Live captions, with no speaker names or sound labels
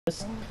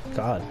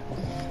God.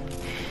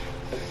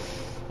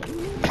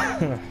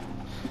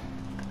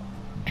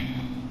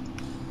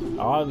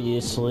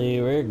 Obviously,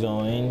 we're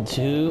going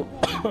to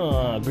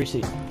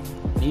greasy.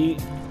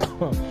 Yeet.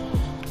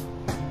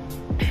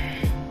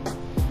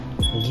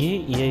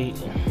 Yeet, yeet.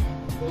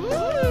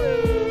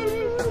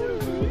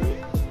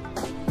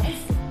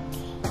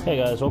 Hey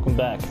guys, welcome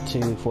back to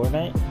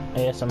Fortnite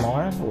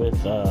ASMR with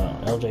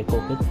LJ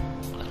Colkid.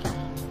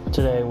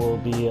 Today we'll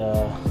be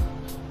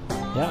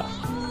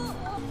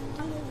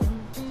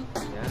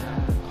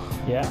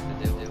yeah.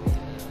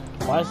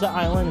 Why is the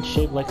island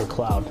shaped like a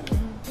cloud?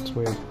 It's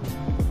weird.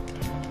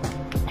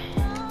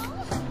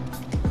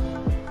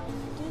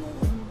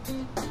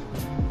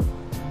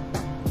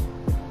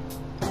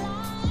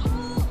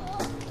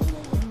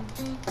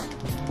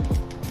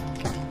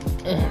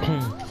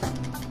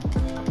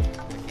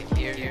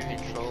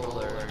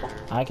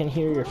 I can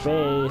hear your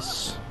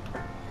face.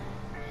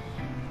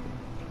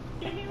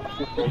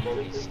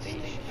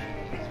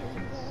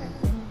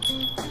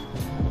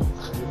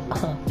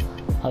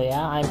 Oh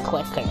yeah, I'm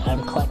clicking.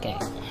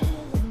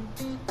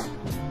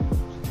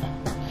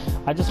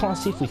 I just want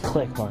to see if we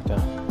click, Marco.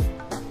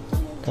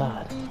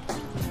 God.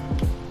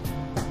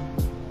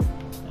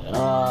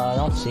 I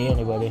don't see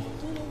anybody.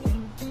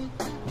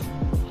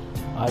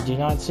 I do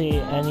not see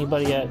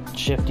anybody at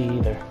Shifty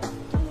either.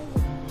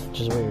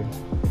 Which is weird.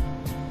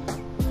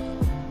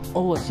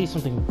 Oh, I see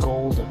something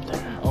gold up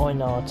there. Oh, I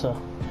know,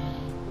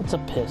 it's a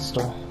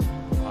pistol.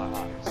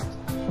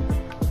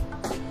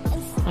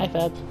 Hi,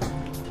 Fed.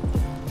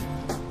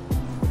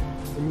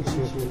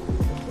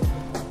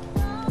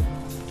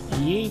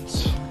 Yeet.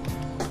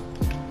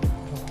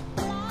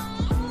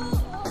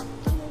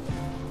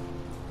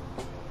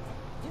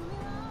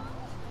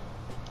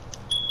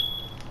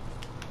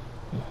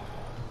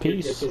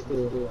 Peace.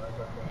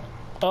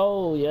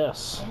 Oh,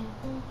 yes.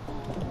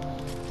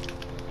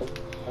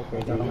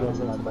 Okay,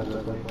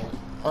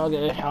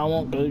 I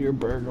won't go to your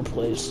burger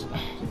place.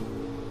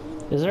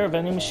 Is there a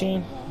vending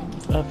machine,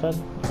 Fed?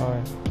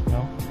 Or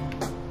no?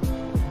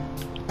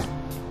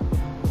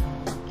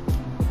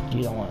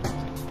 You don't want it.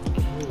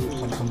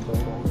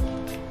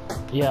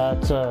 Yeah,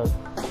 it's a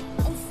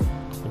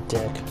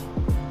dick.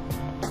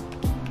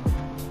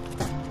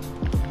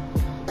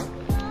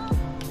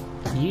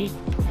 Yeet.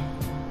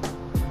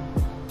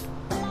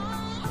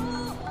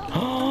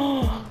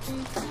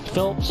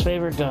 Philip's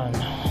favorite gun.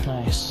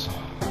 Nice.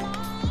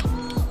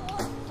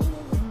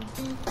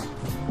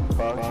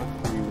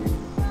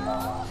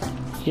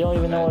 You don't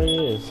even know what it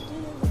is.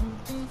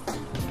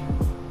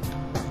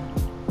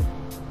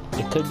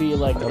 It could be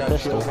like a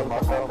pistol.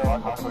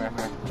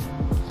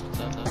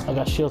 I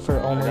got shield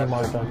for only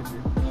Martha.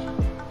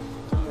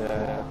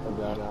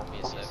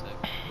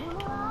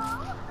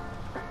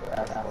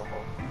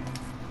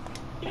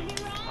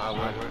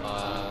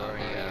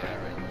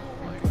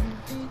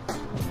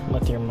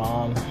 With your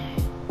mom.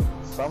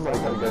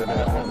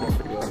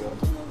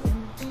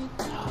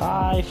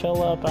 Hi,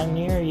 Philip, I'm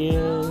near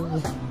you.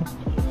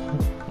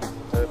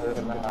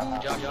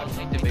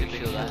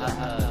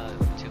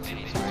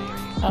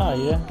 Oh,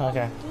 yeah?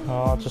 Okay.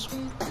 Well, I'll just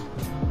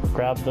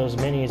grab those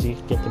minis, you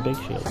can get the big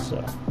shield,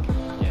 so.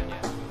 Yeah.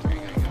 There you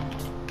go.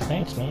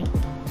 Thanks, man.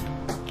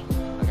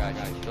 I got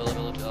you.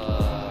 Philip,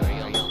 are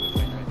you on the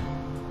right?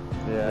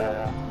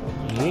 Yeah.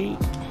 Yeet.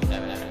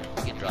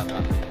 You can drop it.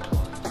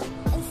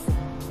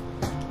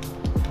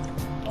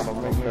 I'm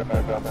gonna make sure I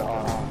drop it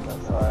on that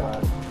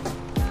side.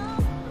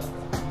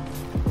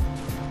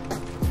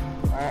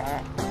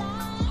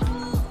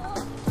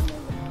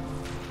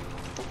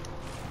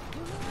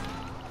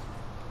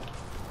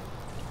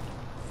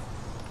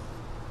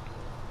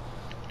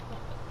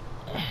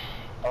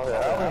 Oh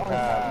yeah, I don't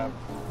have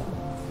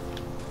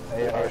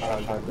AR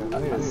shotgun. I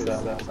need to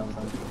sell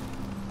something.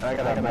 I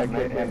got a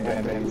magnet and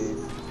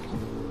bandages.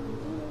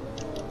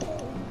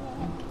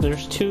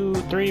 There's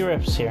 3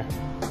 rifts here.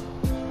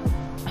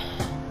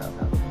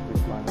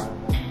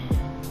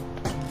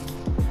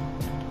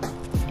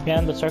 Yeah,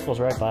 and the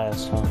circle's right by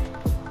us, so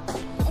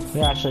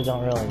we actually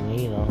don't really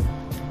need them.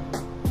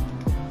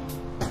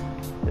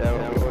 Yeah, we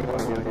want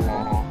to get them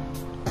all.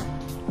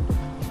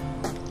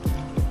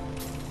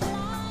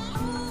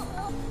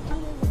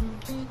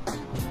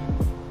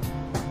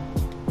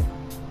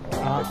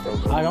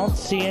 I don't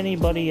see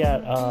anybody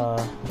at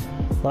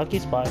Lucky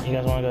Spot. You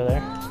guys want to go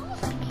there?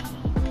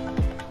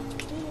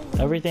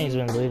 Everything's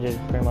been looted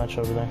pretty much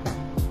over there.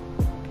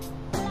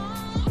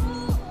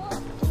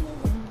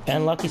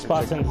 And Lucky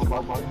Spot's in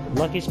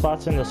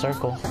the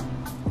circle.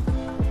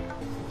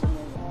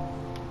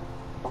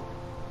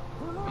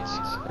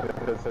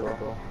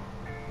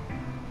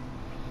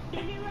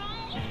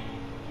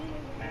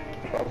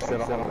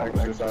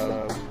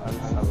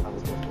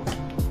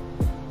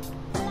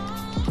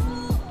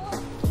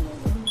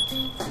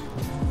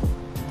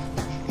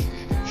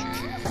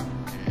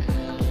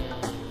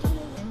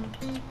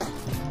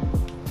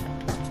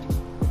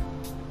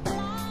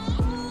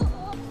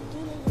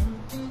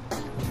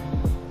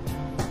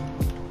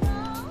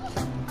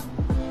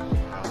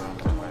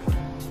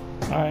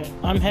 Alright,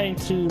 I'm heading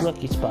to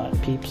Lucky Spot,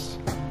 peeps.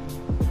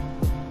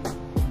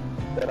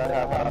 that I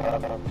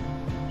have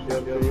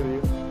shield for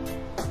you.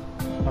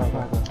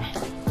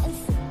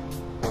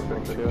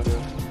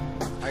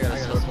 I got a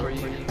sword for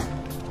you.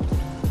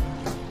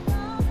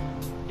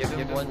 Give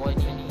him one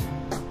mini.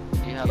 Do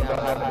you have a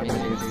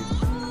minis?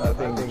 I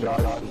think Josh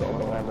is the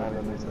only one that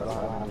has minis.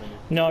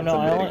 No,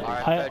 I only.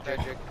 Alright,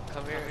 Frederick,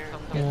 come here.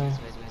 Come get these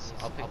minis.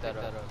 I'll pick that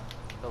up.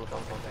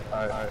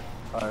 Alright,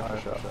 for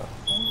sure.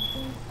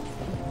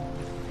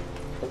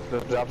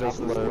 Just drop this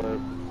load.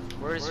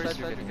 Where is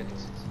Frederick?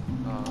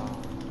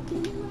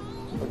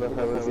 What the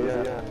hell is he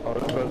at? Oh,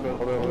 it's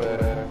over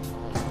there.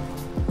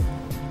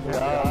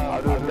 Yeah,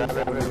 I'll just grab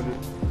it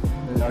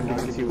and I'll give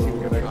it to you.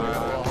 Alright,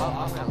 well,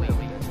 I'll wait.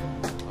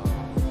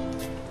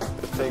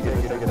 Just take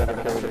it out of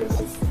here.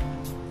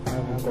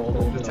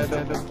 Just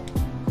head.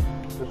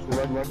 Just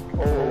look.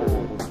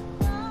 Oh.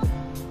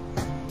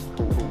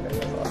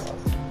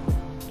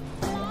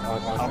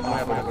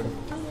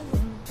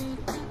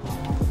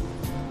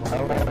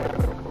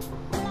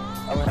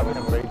 I'm having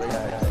a great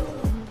day.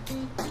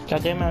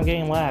 God damn it, I'm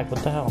getting lag.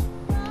 What the hell?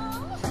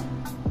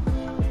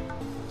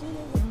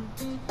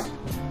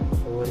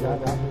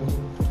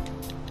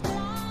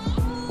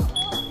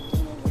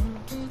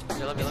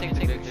 Yeah, let me take a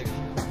picture.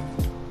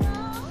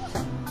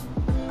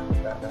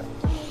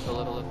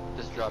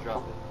 Just drop it.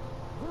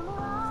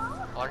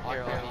 On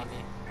here, on me.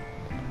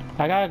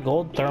 I got a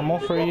gold thermal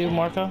for you,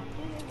 Marco.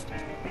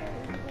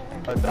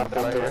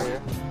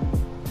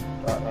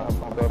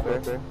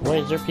 Wait,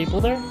 is there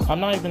people there? I'm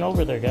not even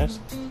over there, guys.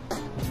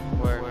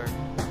 Where?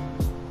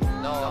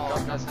 No,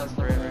 I'm dropping that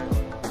forever.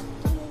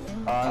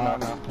 No.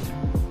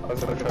 I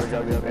was gonna try to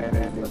grab you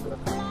and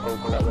oh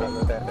crap,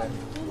 that.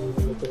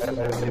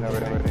 I've seen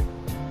already.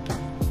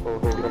 Oh,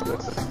 look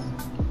this.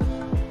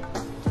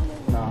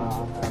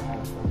 No.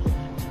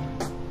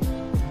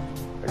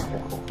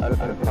 Okay, cool. I just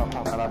had a pump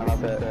and I'm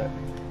set.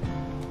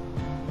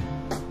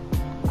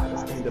 I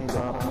just need a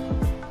pump.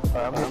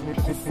 I'm gonna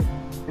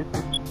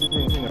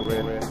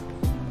wait.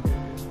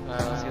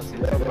 Let's get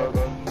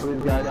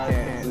These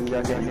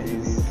guys can't do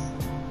these.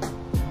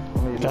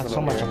 Got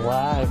so much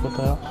lag. What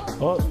the hell?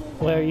 Oh,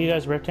 where are you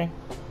guys rifting?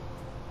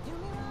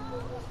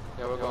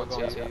 Yeah, we're going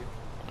to.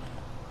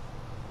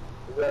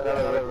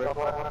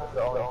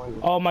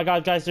 Oh my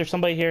god, guys, there's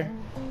somebody here.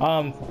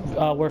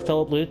 Where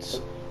Philip loots.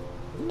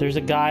 There's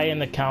a guy in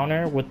the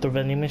counter with the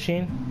vending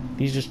machine.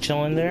 He's just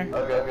chilling there.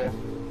 Okay.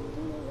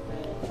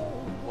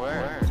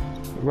 Where?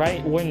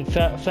 Right when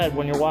Fed,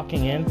 when you're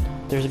walking in,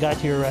 there's a guy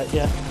to your right.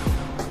 Yeah.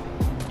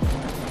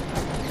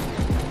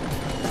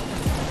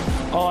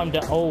 Oh, I'm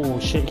down. Oh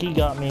shit, he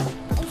got me.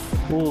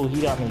 Ooh, he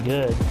got me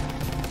good.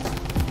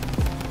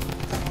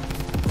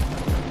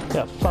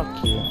 Yeah,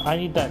 fuck you. I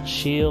need that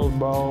shield,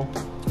 bro.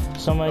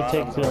 Somebody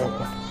take the.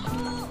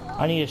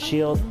 I need a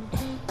shield.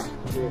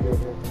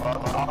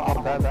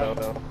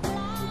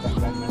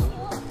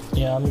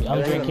 Yeah,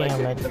 I'm drinking a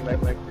med.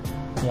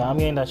 Yeah, I'm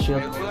getting that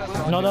shield.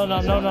 No,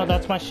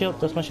 that's my shield.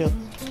 That's my shield.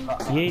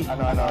 Yeet. I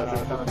know.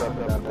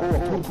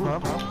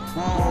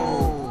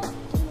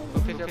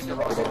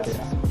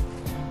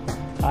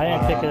 I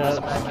didn't pick it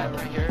up.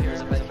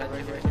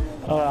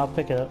 Oh, I'll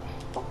pick it up.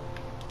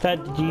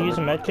 Fed, did you use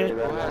a med kit?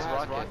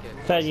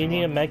 Fed, you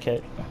need a med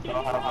kit.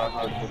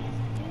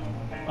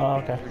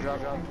 Oh, okay.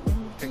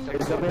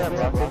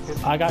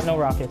 I got no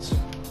rockets.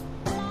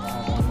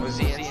 Was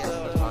he in?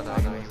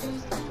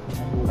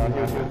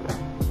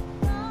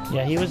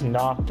 Yeah, he was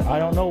knocked. I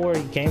don't know where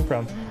he came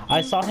from.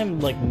 I saw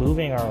him like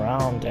moving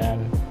around,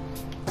 and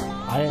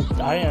I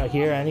didn't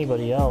hear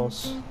anybody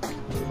else.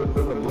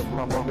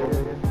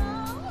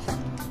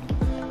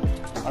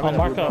 Oh,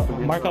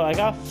 Marco, I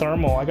got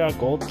thermal. I got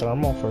gold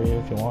thermal for you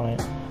if you want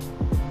it.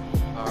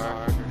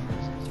 Alright,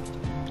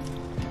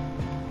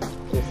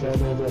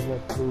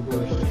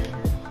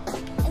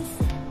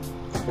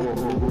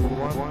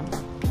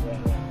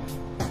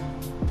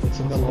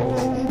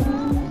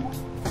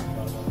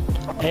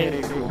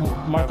 Hey,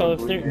 Marco,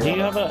 if there, do you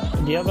have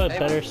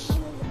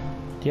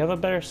a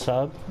better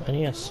sub? I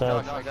need a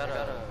sub. I got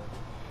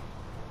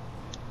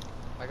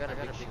a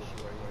big shield.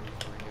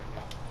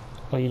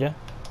 Oh, you do?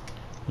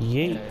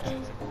 Yeet.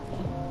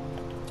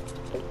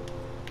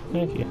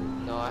 Thank you.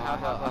 No, I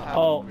have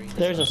Oh,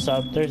 there's a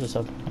sub. There's a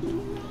sub.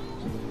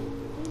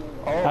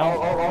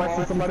 I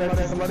see somebody.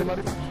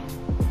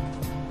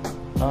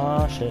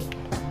 Oh shit.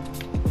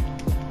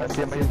 I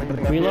see him.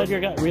 Reload your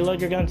gun. Reload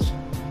your guns.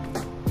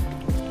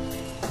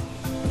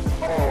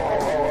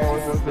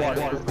 Squad.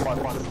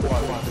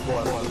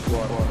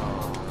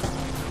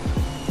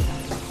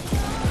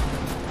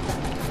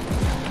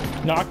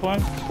 Knocked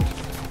one.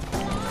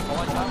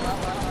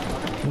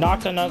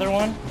 Knocked another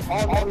one.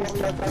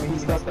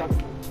 He's stuck.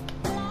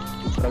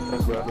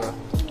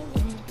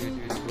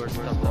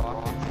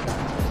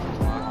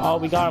 Oh,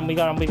 we got him.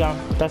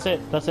 That's it.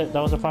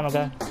 That was the final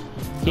guy.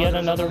 He had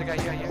another.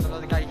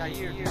 Another guy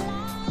here. Yeah.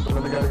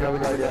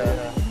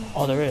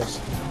 Oh, there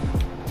is.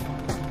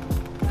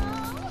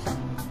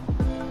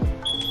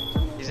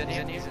 He's in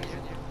here.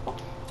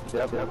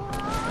 Yep.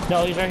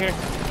 No, he's right here.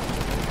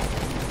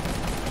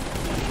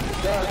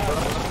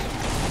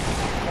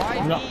 Why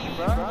No. me,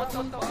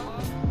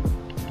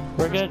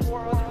 We're good.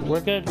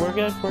 We're good. We're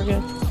good. We're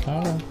good. I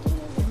don't know.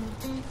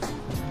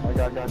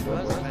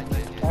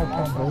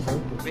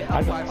 We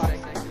have 5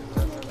 seconds.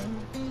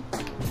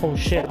 Oh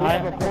shit!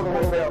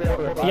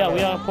 Yeah,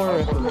 we have a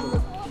porter.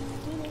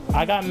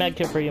 I got a med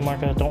kit for you,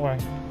 Marco. Don't worry.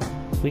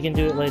 We can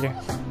do it later.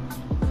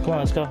 Come on,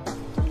 let's go.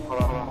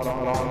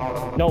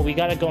 No, we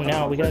gotta go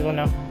now. We gotta go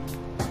now.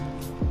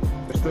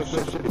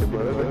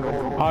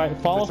 Alright,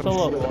 follow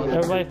Philip.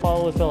 Everybody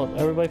follow Philip.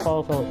 Everybody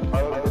follow Philip.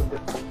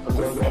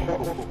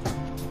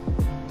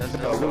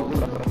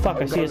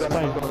 Fuck, I see his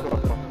plane.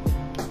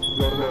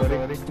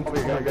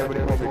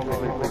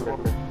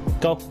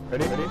 Go.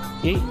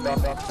 Yeet.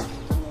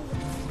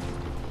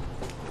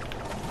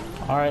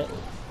 Alright.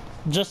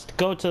 Just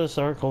go to the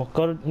circle.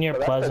 Go to near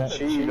Pleasant.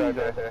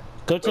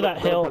 Go to that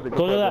hill.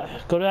 Go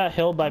to that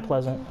hill by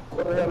Pleasant.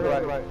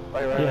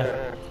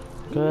 Yeah.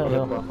 Go to that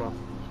hill.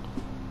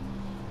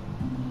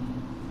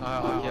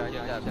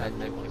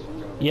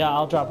 Yeah,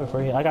 I'll drop it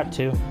for you. I got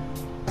 2.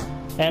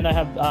 And I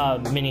have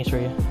minis for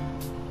you.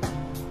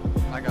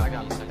 I got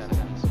minis.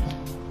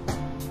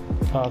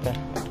 Oh, okay.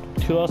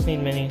 Who else need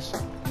minis?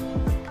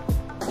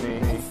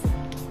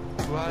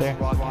 There.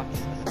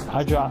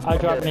 I dropped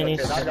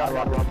minis.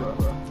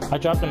 I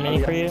dropped a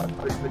mini for you.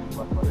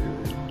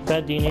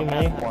 Fed, do you need a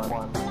mini?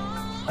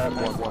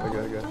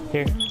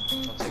 Here.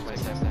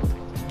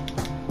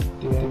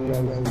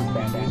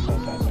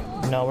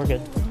 No, we're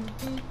good.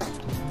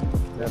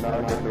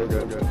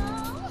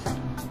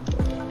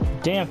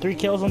 Damn, 3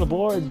 kills on the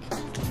board.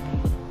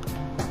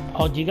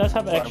 Oh, do you guys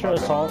have extra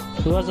assault?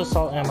 Who has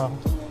assault ammo?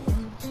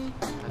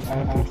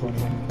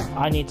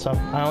 I need some.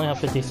 I only have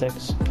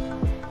 56.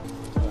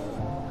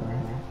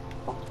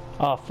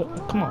 Oh,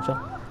 come on, Phil.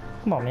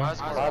 Come on, man.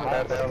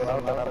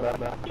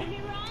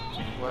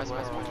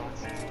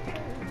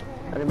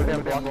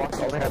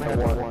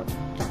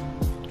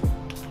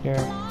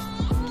 Here.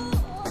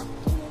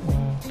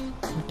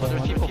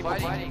 There's people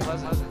fighting.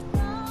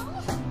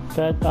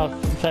 Fed,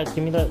 Fed,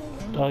 give me that.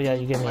 Oh yeah,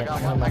 you gave me it.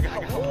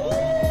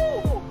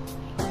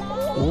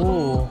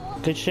 Ooh,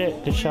 good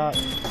shit, good shot.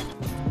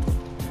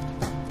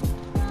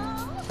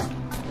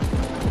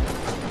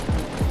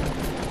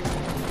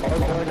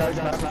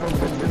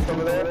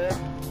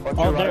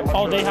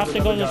 Oh, they have to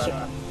go to the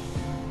circle.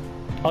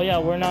 Oh yeah,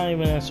 we're not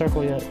even in a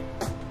circle yet.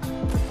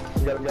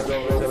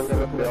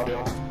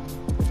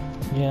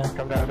 Yeah.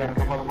 Come down,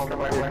 come on,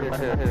 right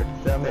here.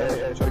 Stay on the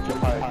edge, keep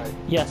high.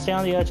 Yeah, stay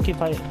on the edge, keep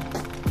high.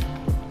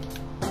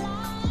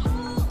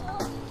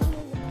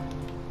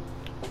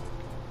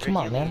 Come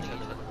on, man.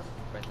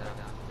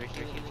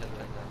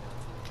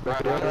 I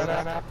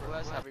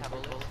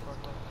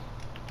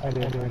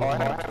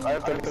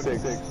have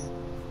 36.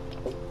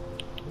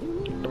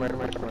 Come here.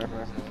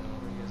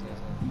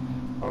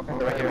 Okay,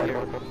 right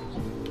here.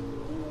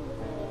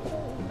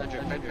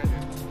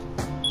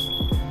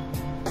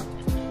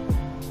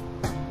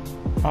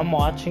 I'm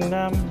watching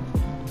them.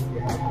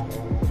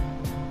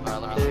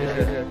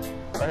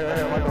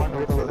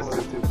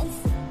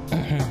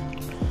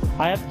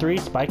 I have 3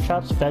 spike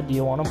traps. Fed, do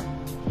you want them?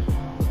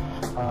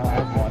 I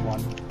have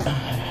one.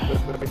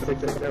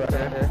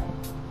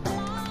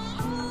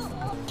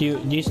 Do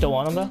you still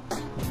want them though?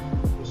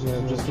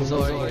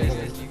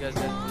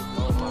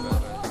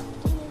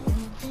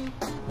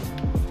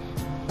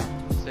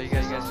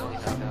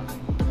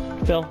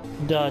 Phil,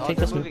 take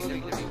this.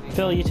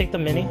 Phil, you take the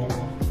mini.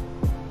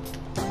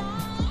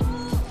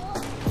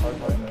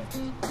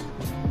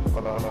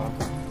 Hold on.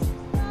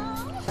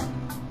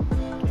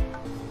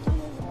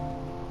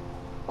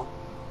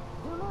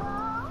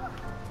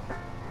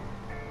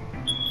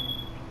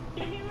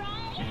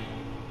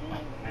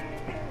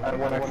 I have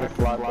one extra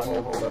flag.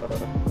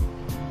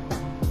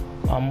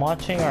 I'm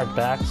watching our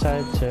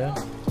backside too.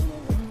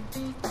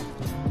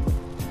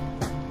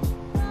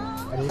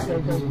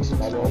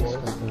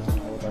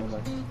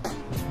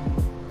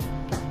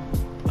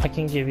 I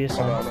can give you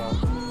some.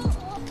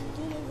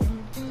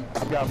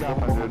 I've got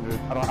 400.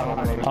 I don't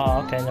know.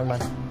 Oh, okay, never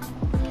mind.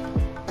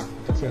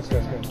 Let's go.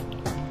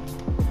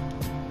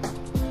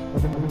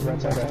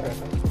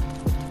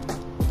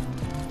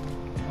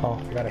 Oh,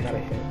 I got it. I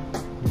see.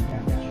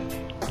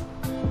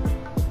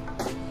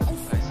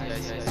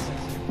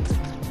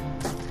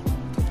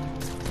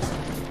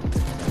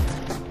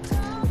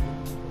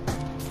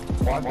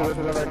 Walk to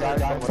another guy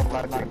somewhere.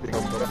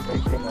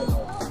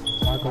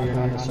 Michael, you're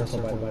not in a circle,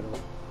 by the way.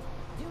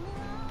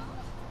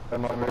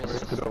 I'm on my way to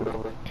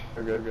over.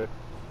 Good.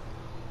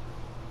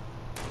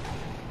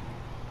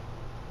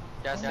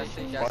 Gas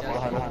station.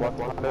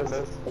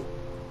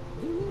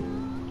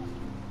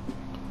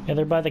 yeah,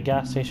 they're by the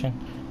gas station.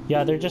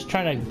 Yeah, they're just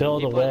trying to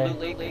build away.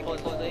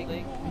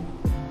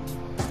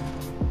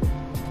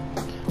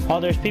 Oh,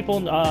 there's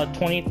people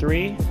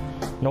 23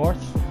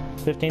 north,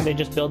 15. They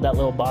just built that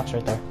little box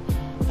right there.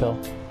 Phil.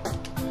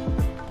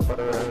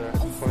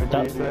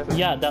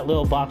 Yeah, that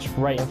little box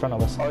right in front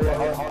of us. Oh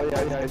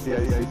yeah, I see.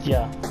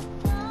 Yeah.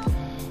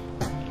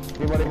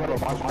 Anybody want a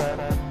box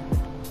pad?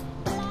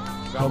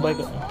 Nobody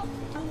go.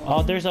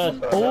 Oh, there's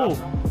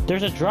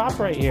a drop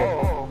right here.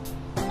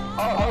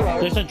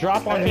 There's a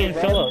drop on me and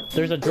Philip.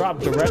 There's a drop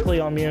directly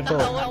on me and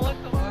Philip.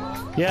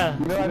 Yeah.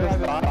 You know I just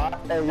thought?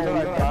 Hey, you know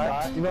what I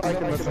thought? You know like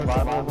in the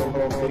survival, the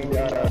little thing,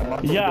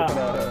 Yeah.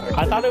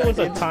 I thought it was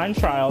a time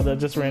trial that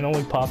just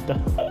randomly popped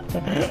up.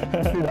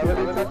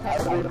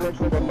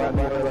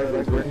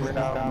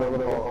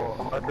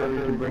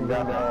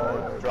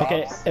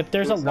 Okay, if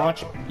there's a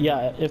launch,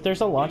 yeah, if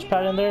there's a launch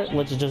pad in there,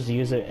 let's just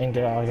use it and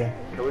get out of here.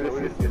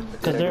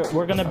 Because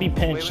we're gonna be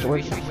pinched.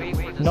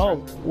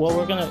 No,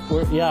 well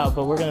yeah,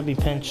 but we're gonna be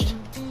pinched.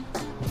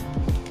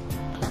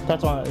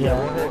 That's why, yeah.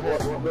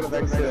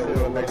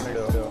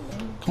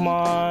 Come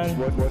on.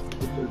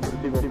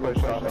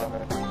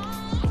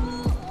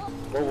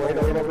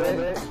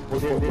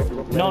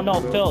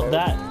 No, Phil,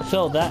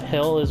 that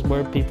hill is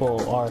where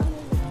people are.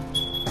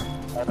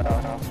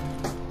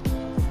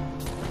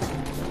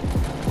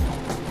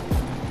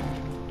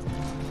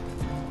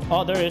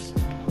 Oh, there it is.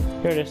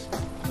 Here it is.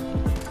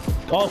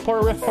 Oh,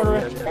 Porter Rift. Oh,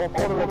 they're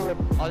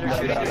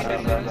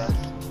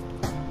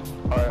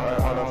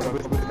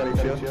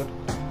shooting.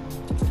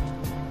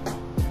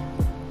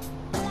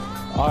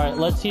 Alright,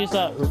 let's use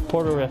that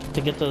Porter Rift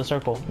to get to the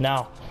circle.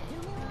 Now.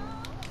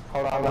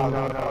 Hold on,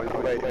 no.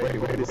 Wait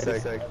a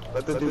sec.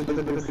 Let the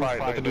dude fight.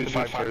 Let the dude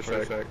fight for a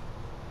sec.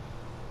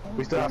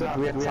 We still have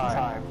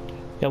time.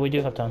 Yeah, we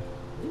do have time.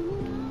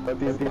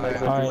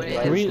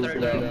 Alright,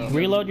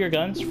 reload your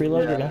guns.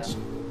 Reload your guns.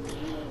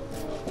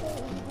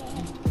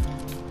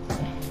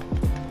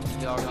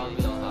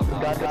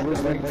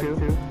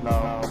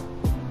 No.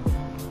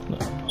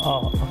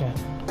 Oh, okay.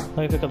 Let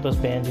me pick up those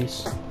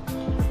bandies.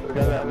 We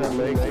got that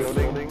leg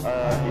building,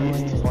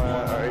 east,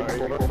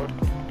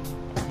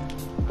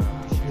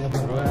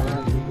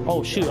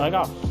 Oh shoot, I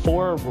got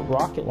 4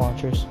 rocket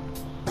launchers.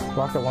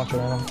 Rocket launcher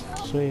in them.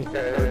 Sweet.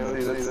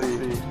 Okay, let's see.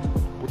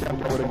 We have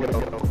nowhere to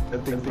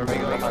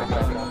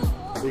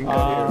go.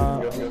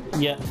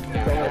 Yeah.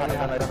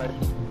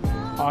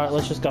 Alright,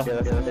 let's just go.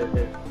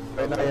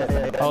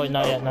 Oh,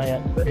 not yet. No.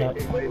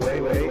 Wait.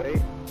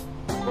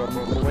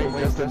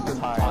 Just in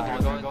time.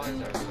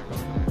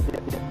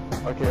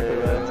 Okay,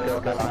 let's go.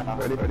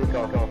 Ready,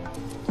 go.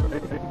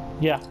 Ready?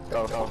 Yeah.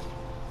 Go.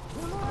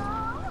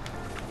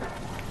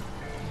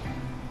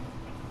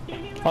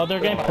 Oh, they're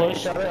getting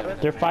pushed.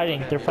 They're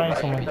fighting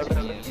someone.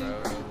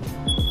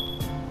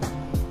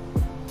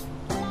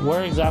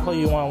 Where exactly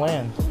you want to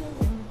land?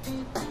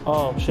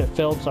 Oh shit,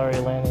 Philip's already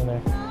landing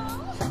there.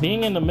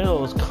 Being in the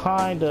middle is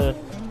kinda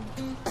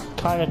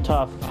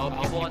tough. Oh,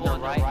 people on the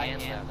right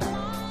and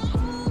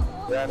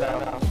Yeah,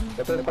 no.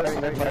 If they're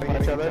fighting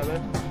each other,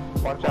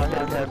 watch out,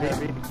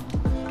 heavy.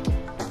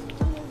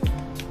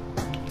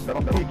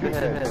 Don't peek your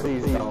head,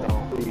 please.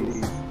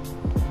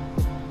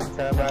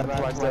 Stand back to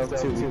myself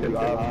too.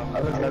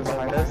 Other guys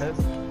behind us.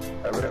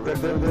 This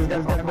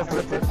guy's behind us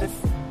lifted. This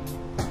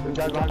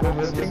guy's behind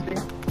us lifting.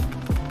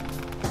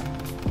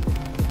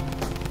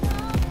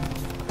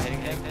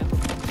 hitting him.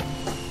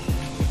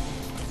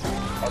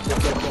 I'll take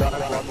that shot.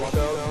 Watch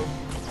out.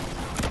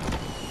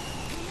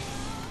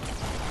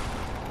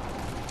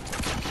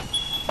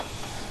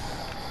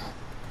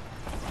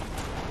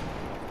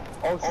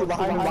 Oh, shoot,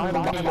 behind us.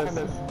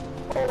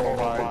 Oh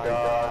my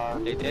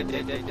god. They did.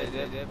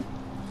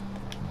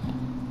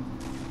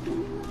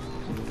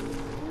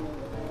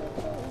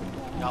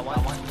 Got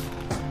one.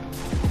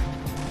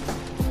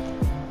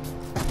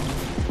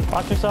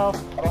 Watch yourself.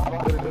 I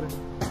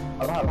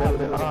don't have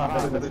better.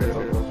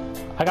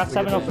 I got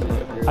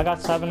 705. I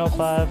got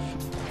 705.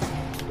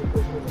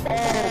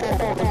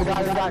 Oh, the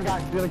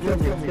guy. Kill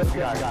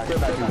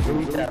that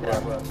dude.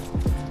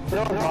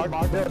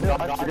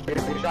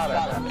 Shot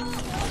at.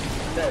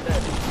 Dead.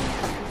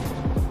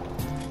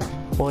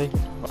 Boy.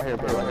 Right here.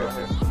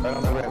 Right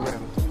on the rim.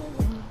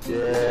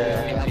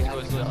 Yeah. He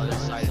goes to the other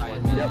side.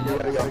 Yep,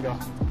 we gotta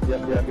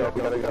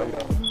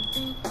go.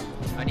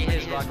 I need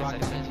his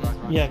rockets.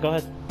 Yeah, go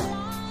ahead.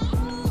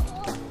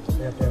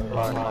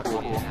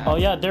 Oh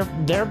yeah,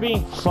 they're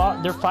being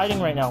fought. They're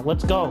fighting right now.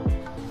 Let's go.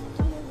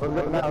 Let's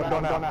go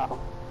now.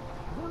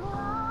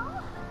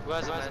 Who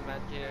has a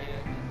med kit?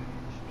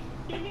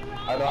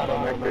 I don't have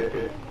a med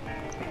kit.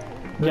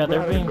 Yeah,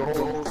 they're being.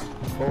 Gold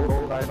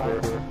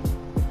sniper.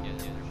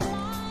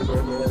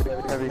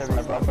 Heavy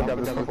sniper. I forgot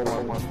the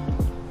purple one.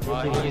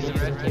 He's a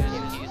red kit.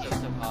 He's a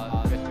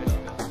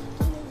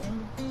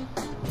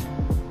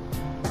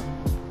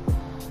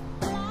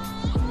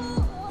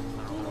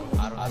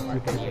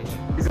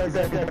He's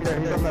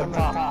on the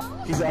top.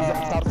 He's down.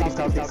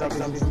 He's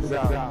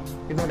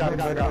on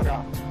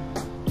down.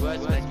 Who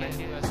has a med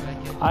kit?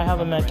 I have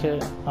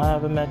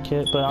a med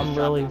kit, but I'm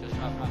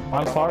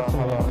far from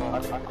you.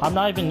 I'm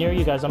not even near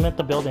you guys. I'm at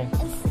the building.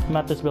 I'm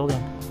at this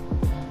building.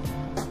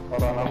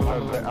 Hold on,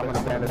 I'm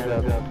gonna bandage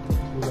up.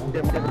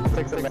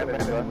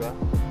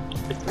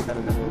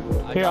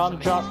 Here,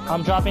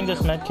 I'm dropping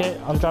this med kit.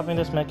 I'm dropping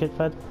this med kit,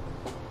 Fed.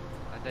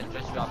 And then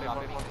just drop it.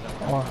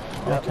 Oh,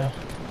 okay.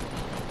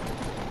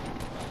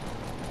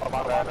 Oh,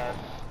 my bad.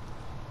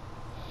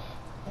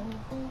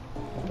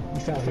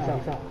 You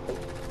found.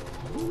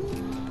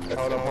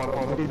 Hold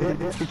on.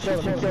 He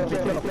killed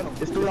him.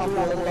 It's 3 on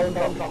 4.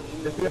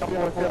 It's 3 on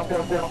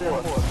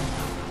 4.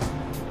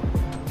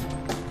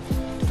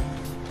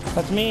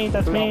 That's me.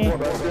 That's me.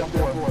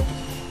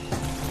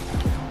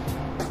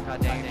 God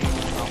dang it.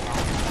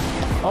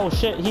 Oh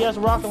shit, he has a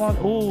rocket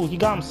launcher. Ooh, he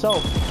got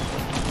himself.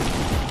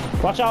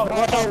 Watch out,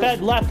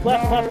 bed. Left.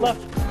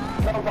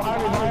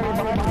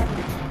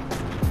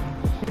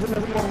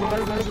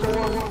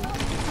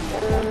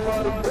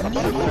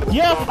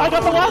 Yeah, I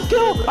got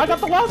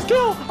the last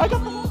kill.